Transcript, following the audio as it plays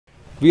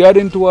We are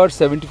into our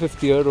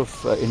 75th year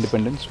of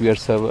independence. We are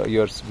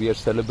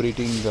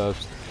celebrating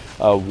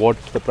what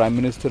the Prime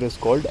Minister has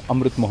called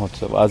Amrit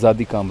Mahotsav,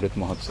 Azadi Ka Amrit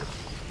Mahotsav.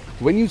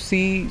 When you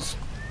see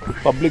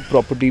public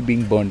property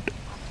being burnt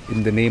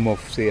in the name of,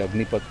 say,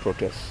 Agnipath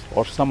protests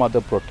or some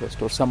other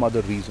protest or some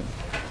other reason,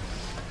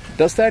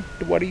 does that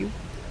worry you?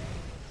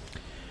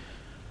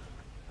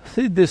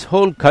 See, this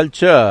whole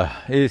culture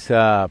is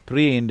a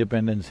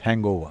pre-independence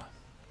hangover.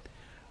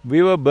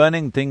 We were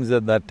burning things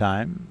at that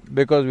time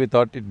because we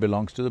thought it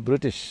belongs to the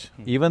British.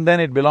 Even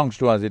then it belongs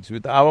to us, it's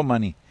with our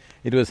money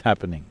it was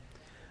happening.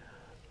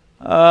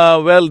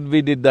 Well,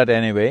 we did that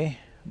anyway,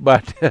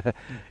 but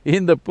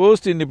in the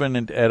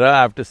post-independent era,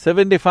 after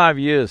 75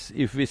 years,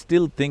 if we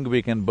still think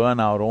we can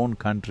burn our own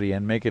country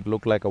and make it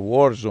look like a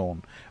war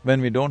zone when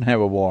we don't have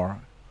a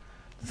war,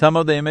 some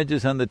of the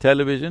images on the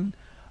television,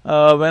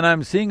 when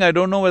I'm seeing, I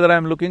don't know whether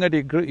I'm looking at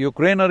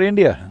Ukraine or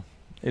India.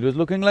 It was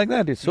looking like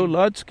that, it's so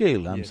large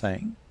scale, I'm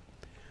saying.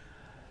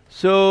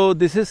 So,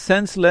 this is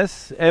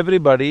senseless.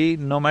 Everybody,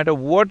 no matter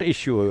what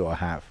issue you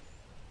have,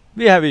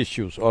 we have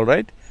issues, all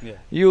right? Yeah.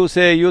 You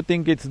say, you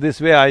think it's this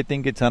way, I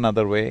think it's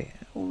another way.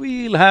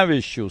 We'll have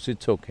issues,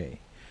 it's okay.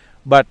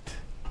 But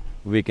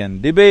we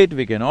can debate,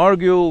 we can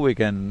argue, we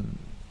can…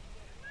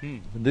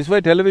 This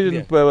way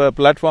television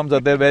platforms are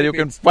there where you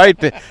can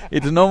fight.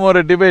 It's no more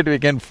a debate, we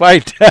can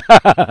fight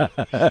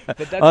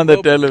on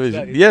the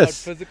television.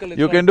 Yes,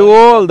 you can do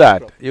all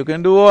that, you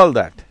can do all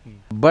that.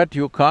 But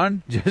you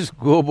can't just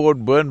go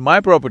about burn my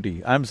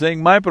property. I'm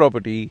saying my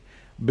property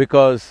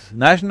because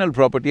national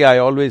property I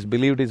always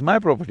believed is my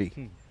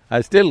property.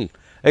 I still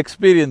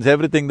experience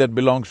everything that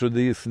belongs to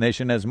this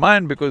nation as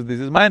mine because this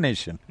is my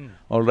nation,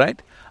 all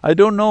right? I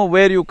don't know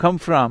where you come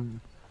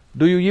from.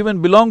 Do you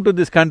even belong to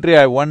this country,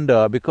 I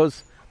wonder,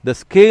 because the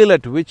scale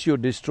at which you're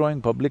destroying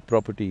public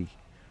property,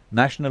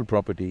 national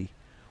property,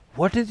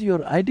 what is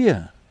your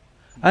idea?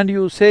 And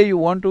you say you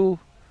want to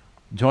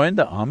join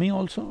the army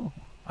also?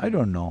 I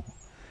don't know.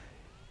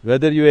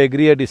 Whether you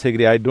agree or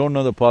disagree, I don't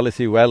know the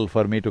policy well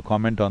for me to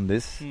comment on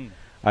this.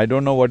 I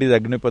don't know what is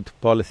Agnipath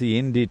policy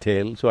in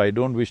detail, so I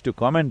don't wish to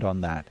comment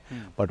on that.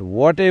 But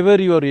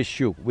whatever your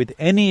issue, with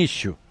any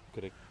issue,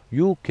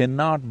 you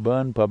cannot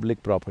burn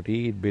public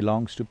property, it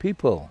belongs to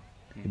people,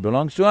 it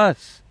belongs to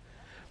us.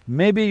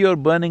 Maybe you're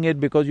burning it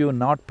because you've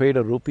not paid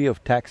a rupee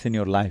of tax in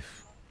your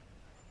life.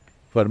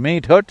 For me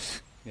it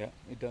hurts. Yeah,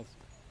 it does.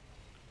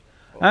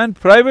 And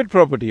private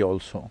property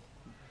also.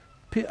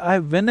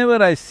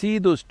 Whenever I see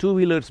those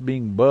two-wheelers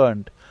being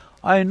burnt,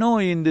 I know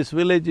in this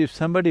village if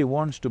somebody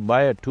wants to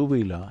buy a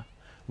two-wheeler,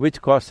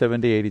 which costs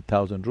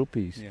 70,000–80,000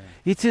 rupees,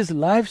 it's his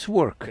life's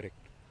work. Correct.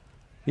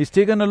 He's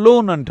taken a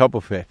loan on top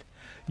of it.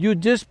 You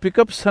just pick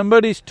up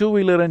somebody's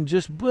two-wheeler and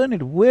just burn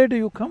it, where do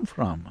you come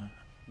from?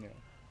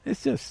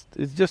 It's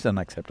just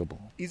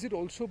unacceptable. Is it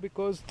also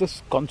because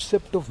this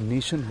concept of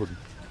nationhood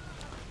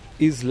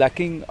is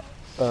lacking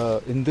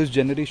in this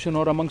generation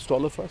or amongst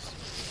all of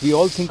us? We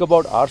all think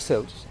about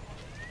ourselves,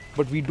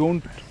 but we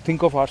don't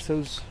think of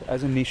ourselves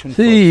as a nation.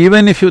 See,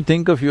 even if you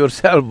think of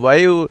yourself,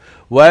 why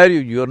are you…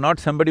 You're not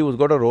somebody who's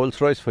got a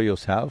Rolls-Royce for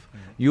yourself.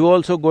 You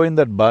also go in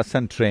that bus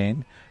and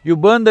train. You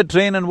burn the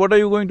train and what are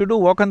you going to do?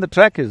 Walk on the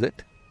track, is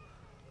it?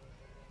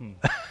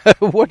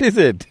 What is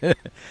it?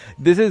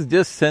 This is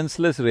just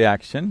senseless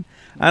reaction,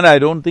 and I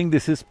don't think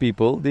this is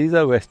people, these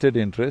are vested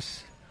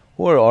interests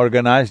who are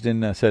organized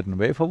in a certain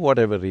way for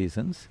whatever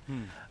reasons.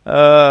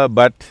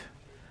 But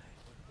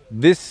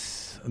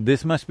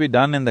this must be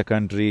done in the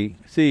country.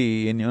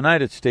 See, in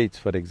United States,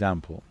 for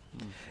example,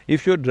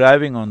 if you're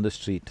driving on the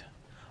street,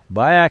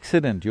 by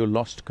accident you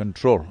lost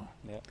control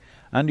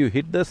and you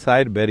hit the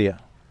side barrier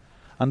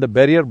and the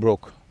barrier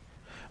broke.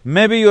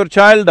 Maybe your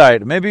child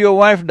died, maybe your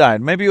wife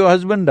died, maybe your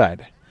husband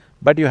died,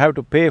 but you have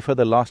to pay for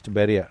the lost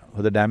barrier,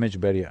 for the damaged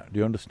barrier. Do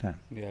you understand?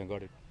 Yeah, I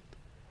got it.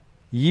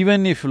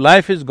 Even if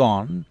life is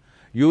gone,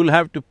 you'll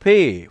have to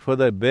pay for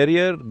the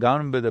barrier,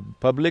 the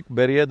public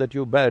barrier that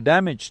you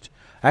damaged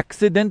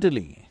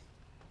accidentally.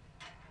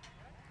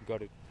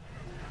 Got it.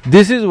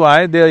 This is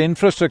why their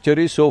infrastructure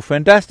is so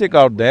fantastic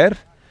out there.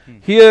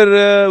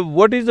 Here,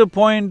 what is the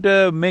point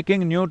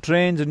making new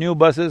trains, new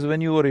buses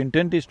when your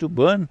intent is to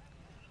burn?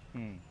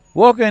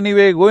 Walk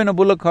anyway, go in a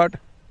bullock cart.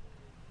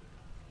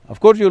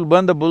 Of course you'll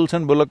burn the bulls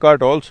and bullock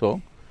cart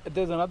also.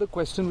 There's another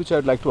question which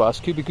I'd like to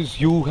ask you,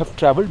 because you have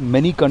travelled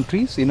many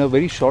countries in a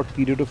very short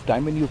period of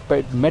time and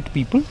you've met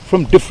people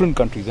from different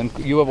countries and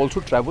you have also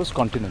traversed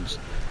continents.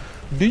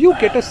 Do you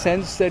get a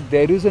sense that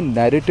there is a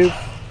narrative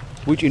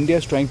which India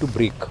is trying to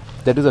break,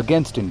 that is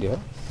against India,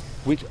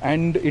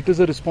 and it is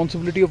a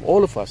responsibility of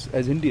all of us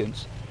as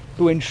Indians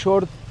to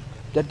ensure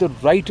that the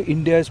right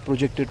India is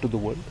projected to the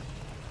world?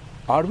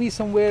 Are we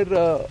somewhere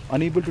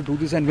unable to do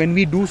this? And when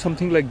we do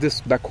something like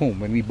this back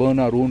home, when we burn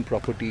our own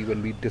property,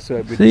 when we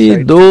decide…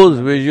 See, those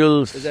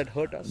visuals… Does that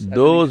hurt us?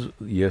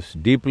 Yes,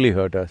 deeply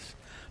hurt us,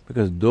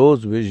 because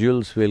those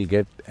visuals will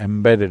get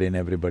embedded in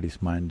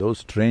everybody's mind.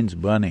 Those trains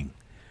burning,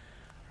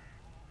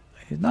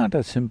 it's not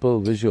a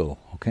simple visual,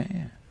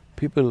 okay?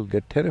 People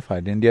get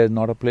terrified. India is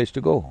not a place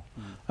to go.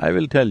 I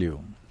will tell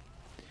you.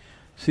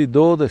 See,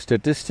 though the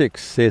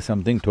statistics say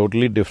something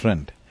totally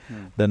different,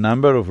 the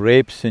number of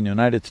rapes in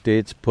United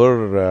States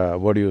per,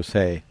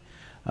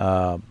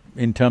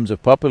 in terms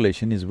of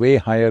population is way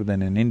higher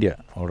than in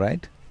India, all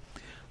right?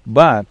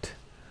 But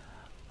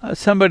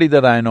somebody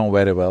that I know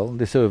very well,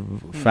 this is a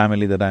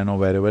family that I know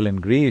very well in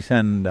Greece,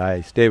 and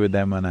I stay with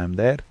them when I'm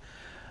there.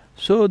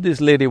 So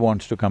this lady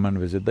wants to come and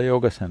visit the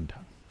yoga center.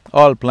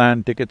 All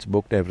planned, tickets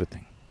booked,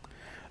 everything.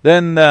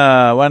 Then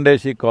one day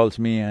she calls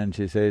me and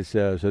she says,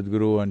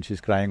 Sadhguru, and she's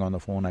crying on the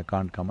phone, I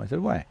can't come. I said,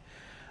 why?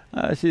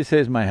 She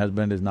says, my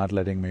husband is not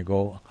letting me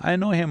go. I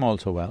know him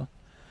also well.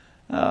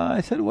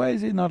 I said, why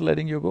is he not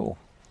letting you go?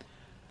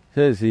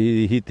 Says,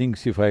 he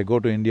thinks if I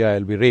go to India,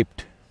 I'll be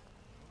raped.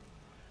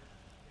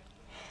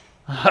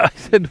 I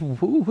said,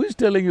 who is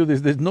telling you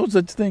this? There's no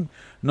such thing.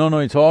 No,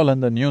 it's all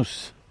in the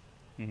news.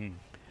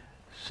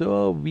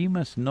 So we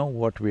must know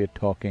what we're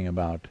talking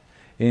about.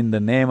 In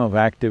the name of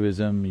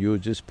activism, you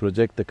just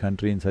project the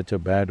country in such a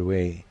bad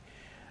way.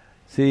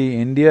 See,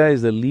 India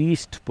is the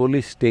least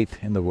police state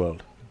in the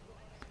world.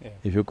 Yeah.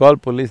 If you call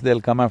police, they'll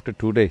come after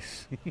 2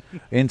 days.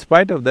 In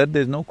spite of that,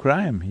 there's no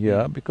crime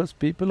here because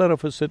people are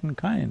of a certain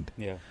kind.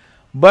 Yeah.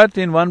 But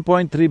in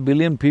 1.3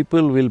 billion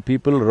people, will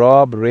people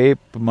rob,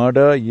 rape,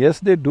 murder?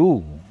 Yes, they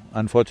do.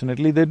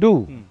 Unfortunately, they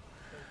do.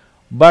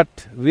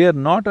 But we are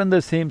not on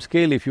the same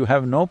scale. If you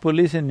have no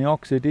police in New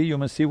York City, you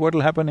must see what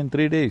will happen in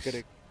 3 days.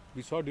 Correct.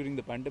 We saw during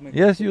the pandemic.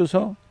 Yes, you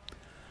saw.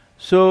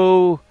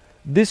 So,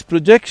 this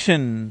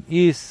projection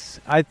is,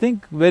 I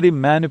think, very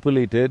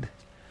manipulated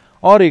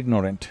or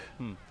ignorant.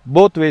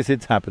 Both ways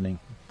it's happening.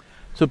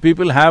 So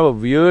people have a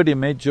weird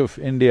image of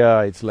India,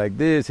 it's like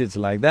this, it's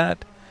like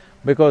that,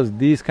 because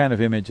these kind of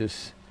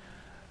images.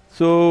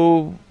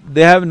 So,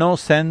 they have no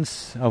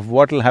sense of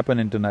what will happen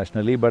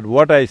internationally, but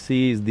what I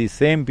see is these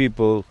same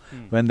people,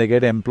 when they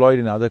get employed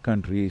in other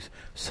countries,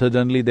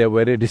 suddenly they're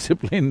very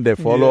disciplined, they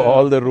follow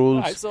all the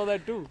rules. I saw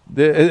that too.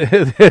 They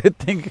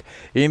think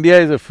India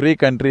is a free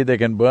country, they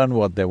can burn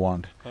what they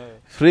want.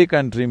 Free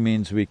country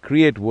means we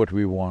create what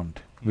we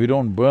want, we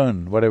don't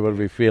burn whatever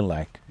we feel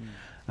like.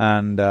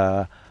 And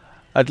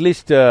at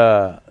least,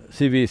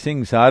 see, we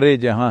sing Sare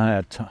Jahan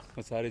Hai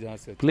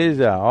Acha.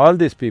 Please, all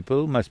these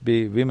people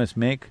we must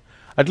make,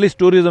 at least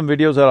tourism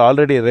videos are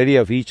already ready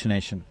of each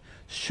nation.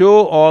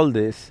 Show all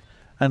this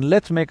and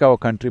let's make our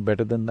country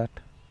better than that,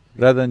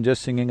 rather than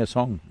just singing a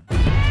song.